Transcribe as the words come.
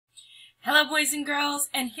Hello boys and girls,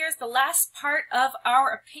 and here's the last part of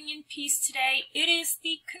our opinion piece today. It is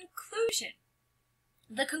the conclusion.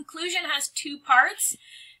 The conclusion has two parts,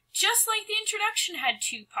 just like the introduction had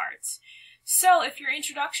two parts. So if your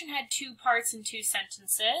introduction had two parts and two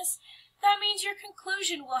sentences, that means your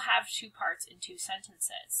conclusion will have two parts and two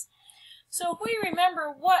sentences. So if we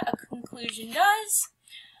remember what a conclusion does,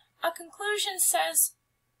 a conclusion says,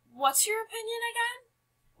 what's your opinion again?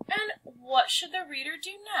 And what should the reader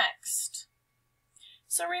do next?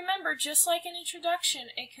 So remember, just like an introduction,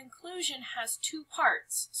 a conclusion has two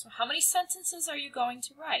parts. So how many sentences are you going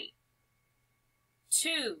to write?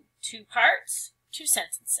 Two. Two parts, two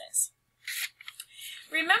sentences.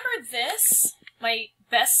 Remember this, my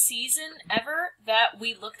best season ever that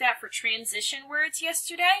we looked at for transition words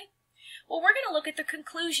yesterday? Well, we're going to look at the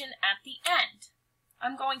conclusion at the end.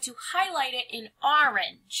 I'm going to highlight it in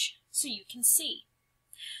orange so you can see.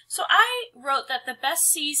 So I wrote that the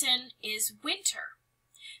best season is winter.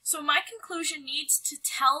 So my conclusion needs to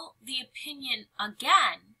tell the opinion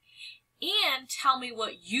again and tell me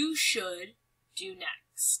what you should do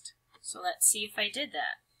next. So let's see if I did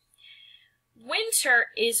that. Winter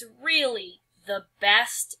is really the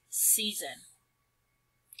best season.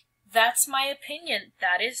 That's my opinion.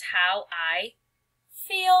 That is how I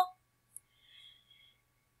feel.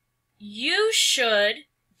 You should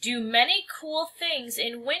do many cool things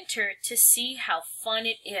in winter to see how fun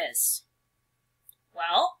it is.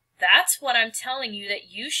 Well, that's what I'm telling you that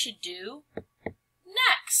you should do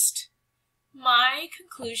next. My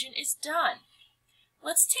conclusion is done.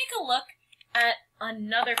 Let's take a look at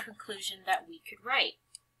another conclusion that we could write.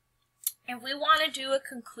 And we want to do a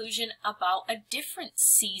conclusion about a different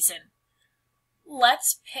season.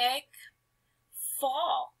 Let's pick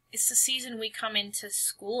fall. It's the season we come into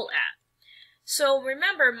school at. So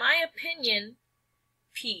remember, my opinion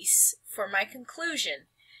piece for my conclusion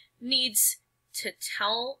needs to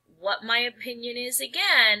tell what my opinion is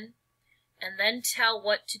again, and then tell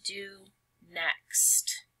what to do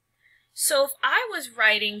next. So if I was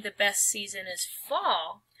writing the best season is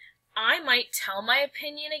fall, I might tell my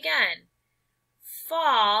opinion again.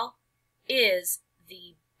 Fall is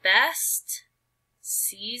the best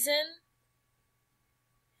season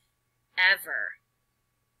ever.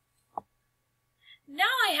 Now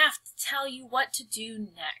I have to tell you what to do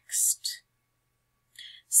next.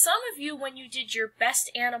 Some of you, when you did your best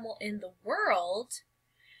animal in the world,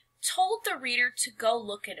 told the reader to go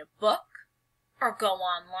look at a book, or go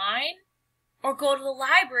online, or go to the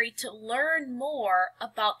library to learn more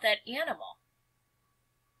about that animal.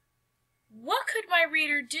 What could my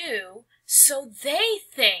reader do so they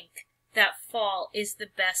think that fall is the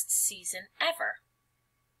best season ever?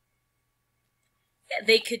 Yeah,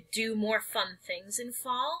 they could do more fun things in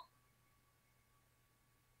fall.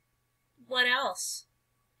 What else?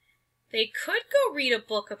 They could go read a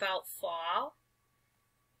book about fall.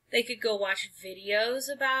 They could go watch videos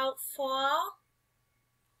about fall.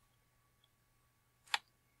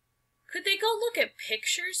 Could they go look at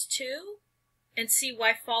pictures too and see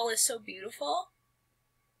why fall is so beautiful?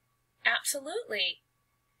 Absolutely.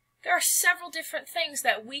 There are several different things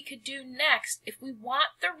that we could do next if we want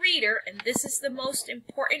the reader, and this is the most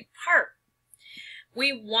important part,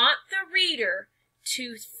 we want the reader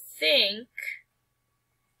to think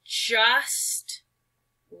just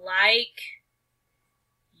like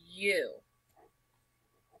you.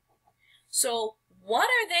 So what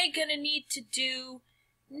are they going to need to do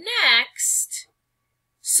next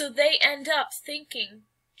so they end up thinking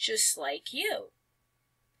just like you?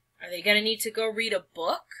 Are they going to need to go read a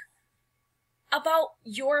book about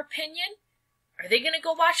your opinion? Are they going to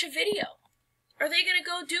go watch a video? Are they going to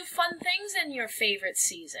go do fun things in your favorite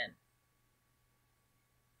season?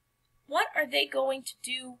 What are they going to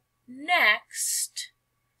do next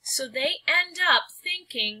so they end up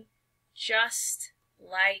thinking just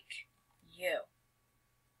like you?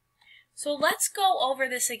 So let's go over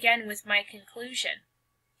this again with my conclusion.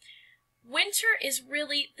 Winter is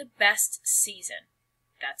really the best season.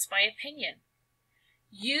 That's my opinion.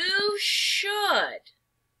 You should,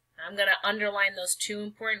 I'm going to underline those two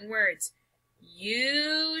important words,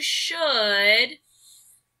 you should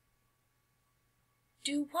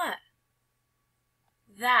do what?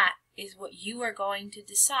 That is what you are going to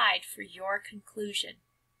decide for your conclusion.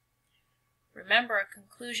 Remember, a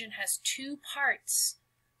conclusion has two parts,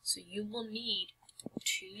 so you will need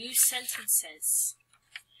two sentences.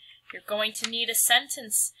 You're going to need a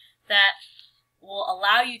sentence that will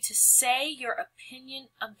allow you to say your opinion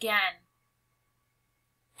again.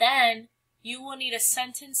 Then you will need a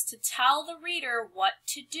sentence to tell the reader what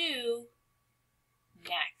to do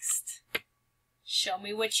next. Show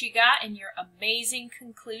me what you got in your amazing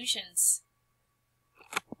conclusions.